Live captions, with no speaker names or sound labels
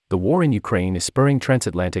The war in Ukraine is spurring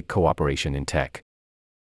transatlantic cooperation in tech.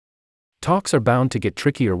 Talks are bound to get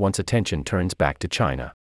trickier once attention turns back to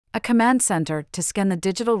China. A command center to scan the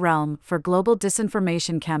digital realm for global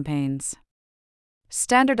disinformation campaigns.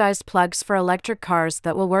 Standardized plugs for electric cars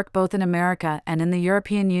that will work both in America and in the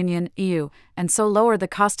European Union (EU), and so lower the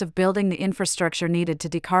cost of building the infrastructure needed to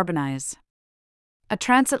decarbonize. A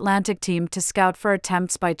transatlantic team to scout for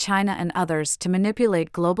attempts by China and others to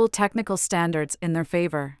manipulate global technical standards in their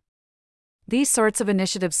favor. These sorts of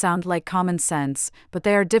initiatives sound like common sense, but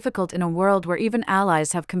they are difficult in a world where even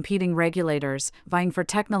allies have competing regulators, vying for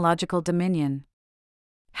technological dominion.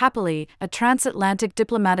 Happily, a transatlantic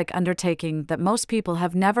diplomatic undertaking that most people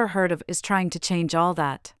have never heard of is trying to change all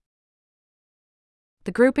that.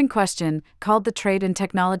 The group in question, called the Trade and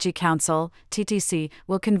Technology Council, TTC,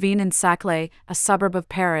 will convene in Saclay, a suburb of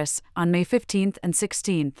Paris, on May 15 and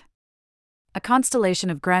 16. A constellation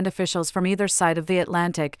of grand officials from either side of the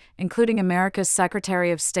Atlantic, including America's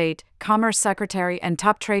Secretary of State, Commerce Secretary and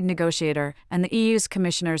top trade negotiator, and the EU's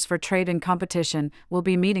Commissioners for Trade and Competition, will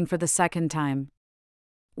be meeting for the second time.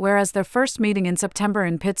 Whereas their first meeting in September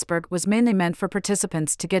in Pittsburgh was mainly meant for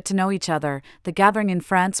participants to get to know each other, the gathering in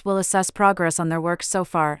France will assess progress on their work so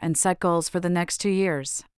far and set goals for the next 2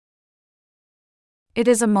 years. It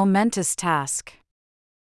is a momentous task.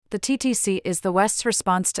 The TTC is the West's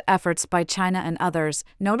response to efforts by China and others,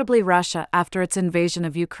 notably Russia after its invasion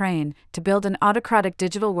of Ukraine, to build an autocratic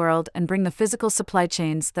digital world and bring the physical supply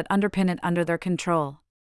chains that underpin it under their control.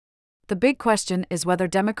 The big question is whether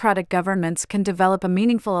democratic governments can develop a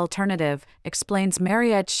meaningful alternative, explains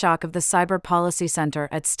Mariette Schock of the Cyber Policy Center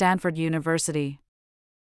at Stanford University.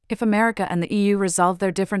 If America and the EU resolve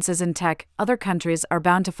their differences in tech, other countries are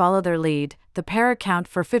bound to follow their lead. The pair account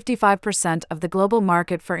for 55% of the global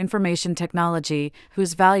market for information technology,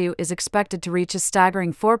 whose value is expected to reach a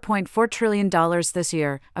staggering $4.4 trillion this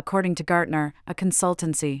year, according to Gartner, a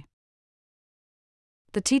consultancy.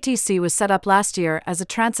 The TTC was set up last year as a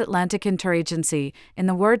transatlantic interagency, in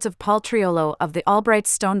the words of Paul Triolo of the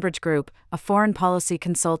Albright-Stonebridge Group, a foreign policy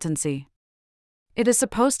consultancy. It is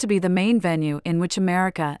supposed to be the main venue in which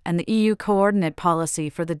America and the EU coordinate policy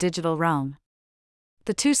for the digital realm.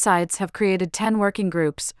 The two sides have created 10 working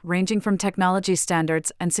groups, ranging from technology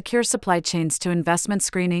standards and secure supply chains to investment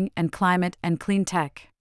screening and climate and clean tech.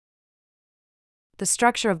 The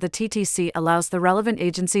structure of the TTC allows the relevant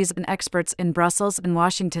agencies and experts in Brussels and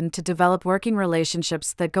Washington to develop working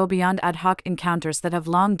relationships that go beyond ad hoc encounters that have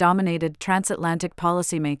long dominated transatlantic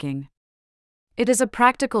policymaking. It is a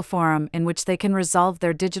practical forum in which they can resolve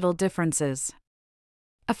their digital differences.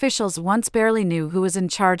 Officials once barely knew who was in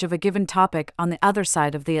charge of a given topic on the other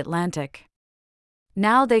side of the Atlantic.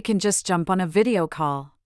 Now they can just jump on a video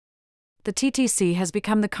call. The TTC has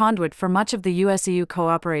become the conduit for much of the US-EU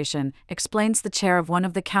cooperation, explains the chair of one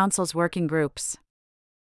of the Council's working groups.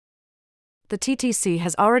 The TTC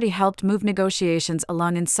has already helped move negotiations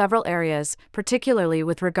along in several areas, particularly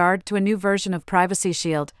with regard to a new version of Privacy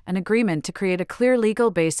Shield, an agreement to create a clear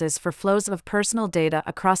legal basis for flows of personal data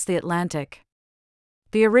across the Atlantic.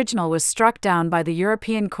 The original was struck down by the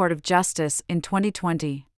European Court of Justice in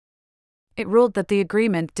 2020. It ruled that the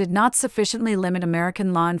agreement did not sufficiently limit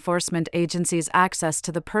American law enforcement agencies' access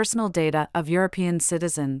to the personal data of European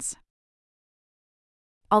citizens.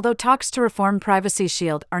 Although talks to reform Privacy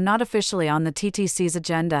Shield are not officially on the TTC's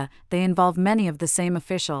agenda, they involve many of the same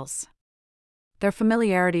officials. Their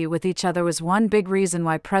familiarity with each other was one big reason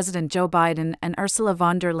why President Joe Biden and Ursula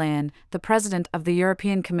von der Leyen, the president of the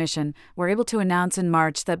European Commission, were able to announce in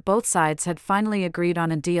March that both sides had finally agreed on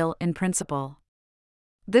a deal in principle.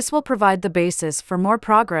 This will provide the basis for more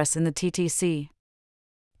progress in the TTC.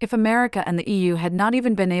 If America and the EU had not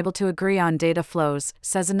even been able to agree on data flows,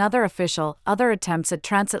 says another official, other attempts at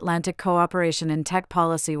transatlantic cooperation in tech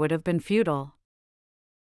policy would have been futile.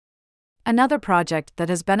 Another project that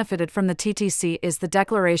has benefited from the TTC is the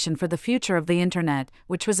Declaration for the Future of the Internet,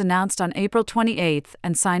 which was announced on April 28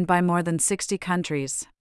 and signed by more than 60 countries.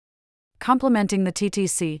 Complementing the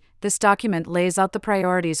TTC, this document lays out the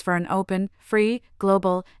priorities for an open, free,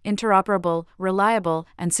 global, interoperable, reliable,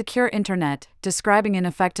 and secure Internet, describing in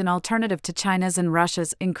effect an alternative to China's and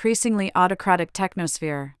Russia's increasingly autocratic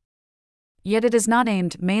technosphere. Yet it is not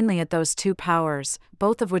aimed mainly at those two powers,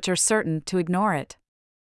 both of which are certain to ignore it.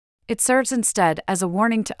 It serves instead as a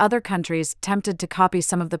warning to other countries tempted to copy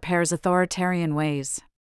some of the pair's authoritarian ways.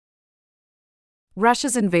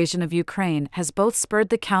 Russia's invasion of Ukraine has both spurred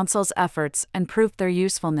the Council's efforts and proved their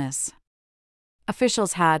usefulness.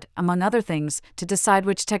 Officials had, among other things, to decide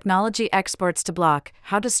which technology exports to block,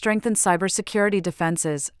 how to strengthen cybersecurity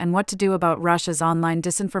defenses, and what to do about Russia's online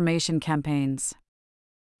disinformation campaigns.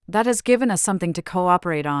 That has given us something to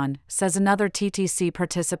cooperate on, says another TTC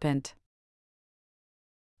participant.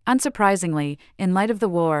 Unsurprisingly, in light of the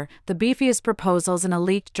war, the beefiest proposals in a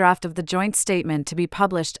leaked draft of the joint statement to be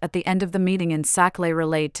published at the end of the meeting in Saclay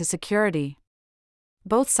relate to security.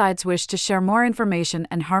 Both sides wish to share more information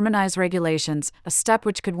and harmonize regulations, a step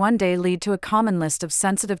which could one day lead to a common list of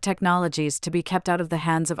sensitive technologies to be kept out of the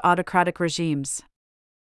hands of autocratic regimes.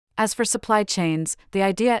 As for supply chains, the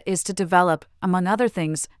idea is to develop, among other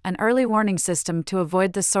things, an early warning system to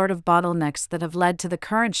avoid the sort of bottlenecks that have led to the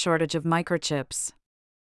current shortage of microchips.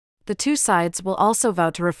 The two sides will also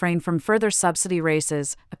vow to refrain from further subsidy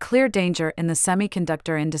races, a clear danger in the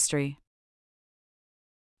semiconductor industry.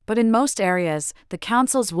 But in most areas, the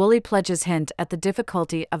Council's woolly pledges hint at the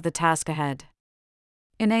difficulty of the task ahead.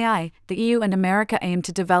 In AI, the EU and America aim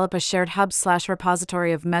to develop a shared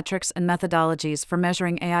hub/repository of metrics and methodologies for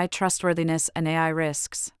measuring AI trustworthiness and AI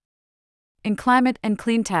risks. In climate and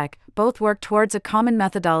clean tech, both work towards a common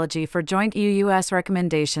methodology for joint EU-US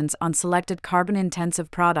recommendations on selected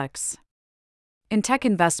carbon-intensive products. In tech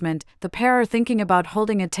investment, the pair are thinking about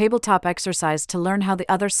holding a tabletop exercise to learn how the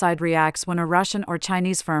other side reacts when a Russian or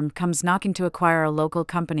Chinese firm comes knocking to acquire a local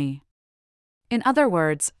company. In other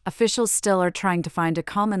words, officials still are trying to find a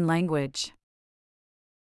common language.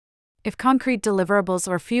 If concrete deliverables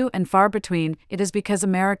are few and far between, it is because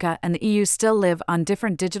America and the EU still live on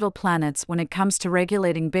different digital planets when it comes to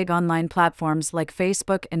regulating big online platforms like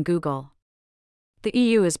Facebook and Google. The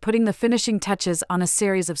EU is putting the finishing touches on a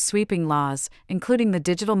series of sweeping laws, including the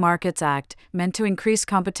Digital Markets Act, meant to increase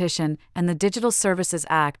competition, and the Digital Services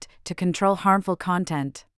Act, to control harmful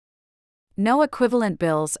content. No equivalent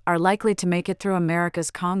bills are likely to make it through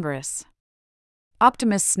America's Congress.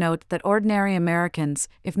 Optimists note that ordinary Americans,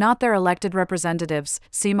 if not their elected representatives,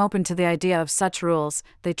 seem open to the idea of such rules.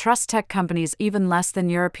 They trust tech companies even less than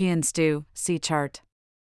Europeans do, see chart.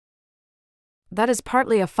 That is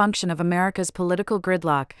partly a function of America's political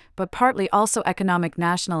gridlock, but partly also economic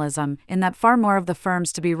nationalism, in that far more of the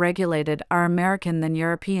firms to be regulated are American than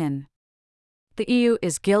European. The EU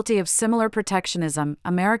is guilty of similar protectionism.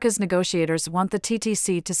 America's negotiators want the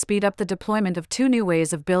TTC to speed up the deployment of two new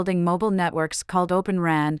ways of building mobile networks called Open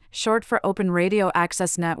RAN, short for Open Radio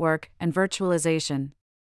Access Network, and virtualization.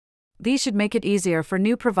 These should make it easier for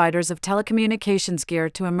new providers of telecommunications gear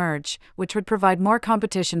to emerge, which would provide more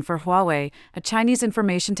competition for Huawei, a Chinese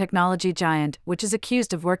information technology giant which is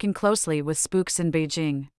accused of working closely with spooks in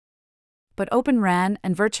Beijing. But Open RAN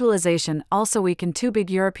and virtualization also weaken two big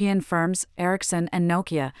European firms, Ericsson and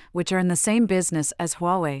Nokia, which are in the same business as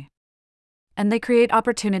Huawei. And they create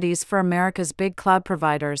opportunities for America's big cloud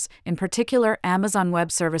providers, in particular Amazon Web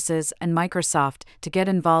Services and Microsoft, to get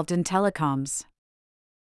involved in telecoms.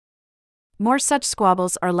 More such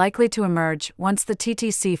squabbles are likely to emerge once the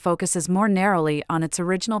TTC focuses more narrowly on its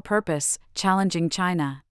original purpose, challenging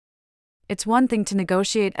China. It's one thing to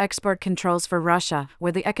negotiate export controls for Russia,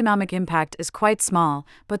 where the economic impact is quite small,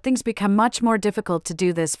 but things become much more difficult to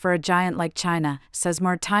do this for a giant like China, says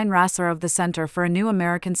Martijn Rasser of the Center for a New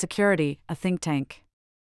American Security, a think tank.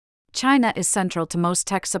 China is central to most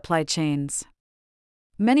tech supply chains.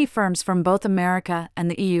 Many firms from both America and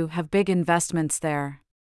the EU have big investments there.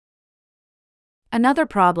 Another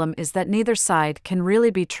problem is that neither side can really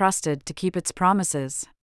be trusted to keep its promises.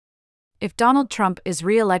 If Donald Trump is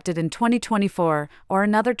re-elected in 2024, or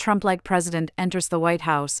another Trump-like president enters the White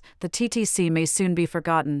House, the TTC may soon be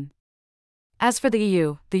forgotten. As for the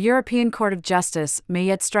EU, the European Court of Justice may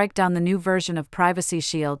yet strike down the new version of Privacy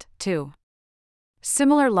Shield, too.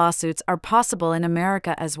 Similar lawsuits are possible in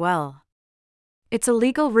America as well. It's a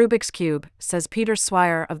legal Rubik's Cube, says Peter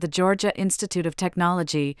Swire of the Georgia Institute of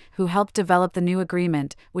Technology, who helped develop the new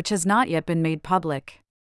agreement, which has not yet been made public.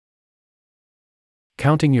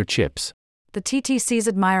 Counting your chips. The TTC's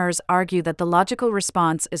admirers argue that the logical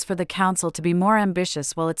response is for the Council to be more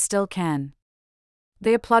ambitious while it still can.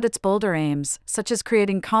 They applaud its bolder aims, such as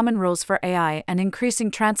creating common rules for AI and increasing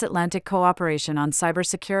transatlantic cooperation on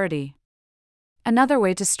cybersecurity. Another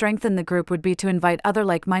way to strengthen the group would be to invite other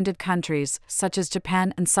like-minded countries, such as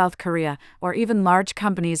Japan and South Korea, or even large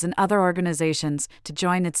companies and other organizations, to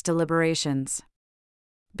join its deliberations.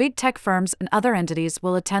 Big tech firms and other entities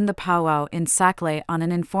will attend the powwow in Saclay on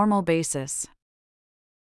an informal basis.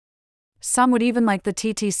 Some would even like the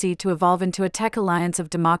TTC to evolve into a tech alliance of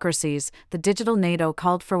democracies, the digital NATO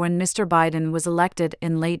called for when Mr. Biden was elected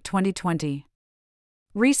in late 2020.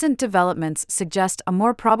 Recent developments suggest a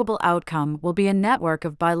more probable outcome will be a network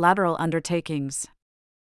of bilateral undertakings.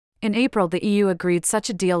 In April, the EU agreed such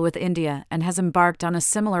a deal with India and has embarked on a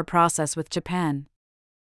similar process with Japan.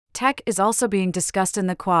 Tech is also being discussed in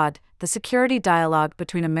the Quad, the security dialogue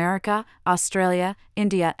between America, Australia,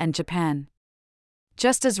 India, and Japan.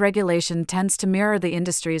 Just as regulation tends to mirror the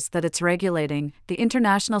industries that it's regulating, the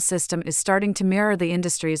international system is starting to mirror the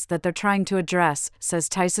industries that they're trying to address, says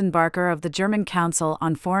Tyson Barker of the German Council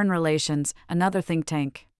on Foreign Relations, another think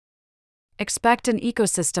tank. Expect an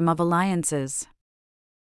ecosystem of alliances.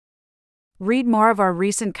 Read more of our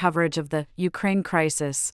recent coverage of the Ukraine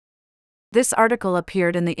crisis. This article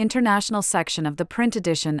appeared in the international section of the print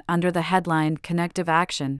edition under the headline Connective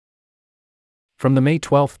Action. From the May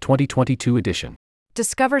 12, 2022 edition.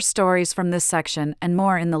 Discover stories from this section and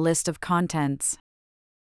more in the list of contents.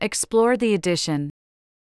 Explore the edition.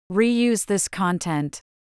 Reuse this content.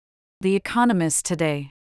 The Economist today.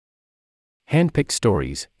 Handpicked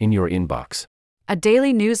stories in your inbox. A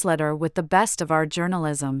daily newsletter with the best of our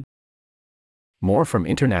journalism. More from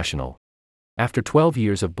International. After 12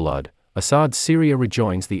 years of blood, Assad's Syria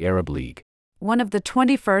rejoins the Arab League. One of the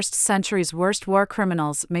 21st century's worst war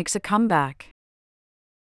criminals makes a comeback.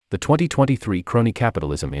 The 2023 Crony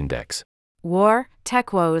Capitalism Index. War,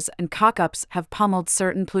 tech woes, and cock-ups have pummeled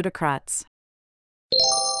certain plutocrats.